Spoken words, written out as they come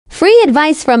Free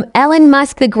advice from Elon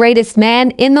Musk, the greatest man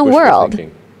in the world.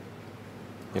 Thinking.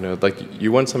 You know, like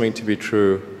you want something to be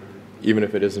true, even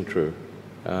if it isn't true.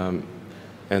 And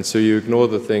so you ignore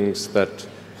the things that,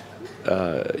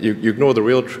 you ignore the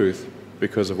real truth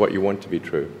because of what you want to be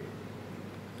true.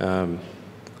 This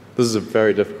is a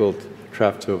very difficult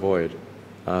trap to avoid.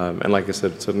 And like I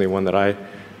said, it's certainly one that I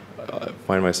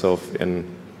find myself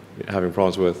in having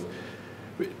problems with.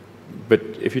 But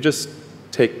if you just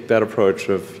take that approach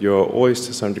of you're always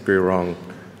to some degree wrong,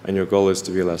 and your goal is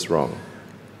to be less wrong,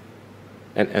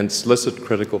 and solicit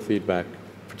critical feedback,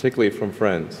 particularly from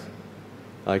friends.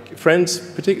 Like friends,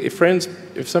 particularly friends,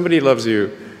 if somebody loves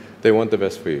you, they want the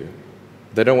best for you.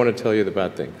 They don't want to tell you the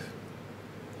bad things.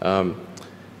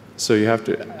 So you have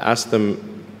to ask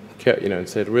them, you know, and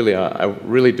say, really, I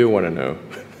really do want to know.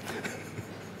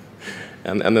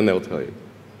 and then they'll tell you.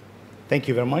 Thank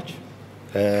you very much.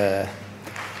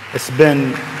 It's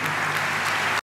been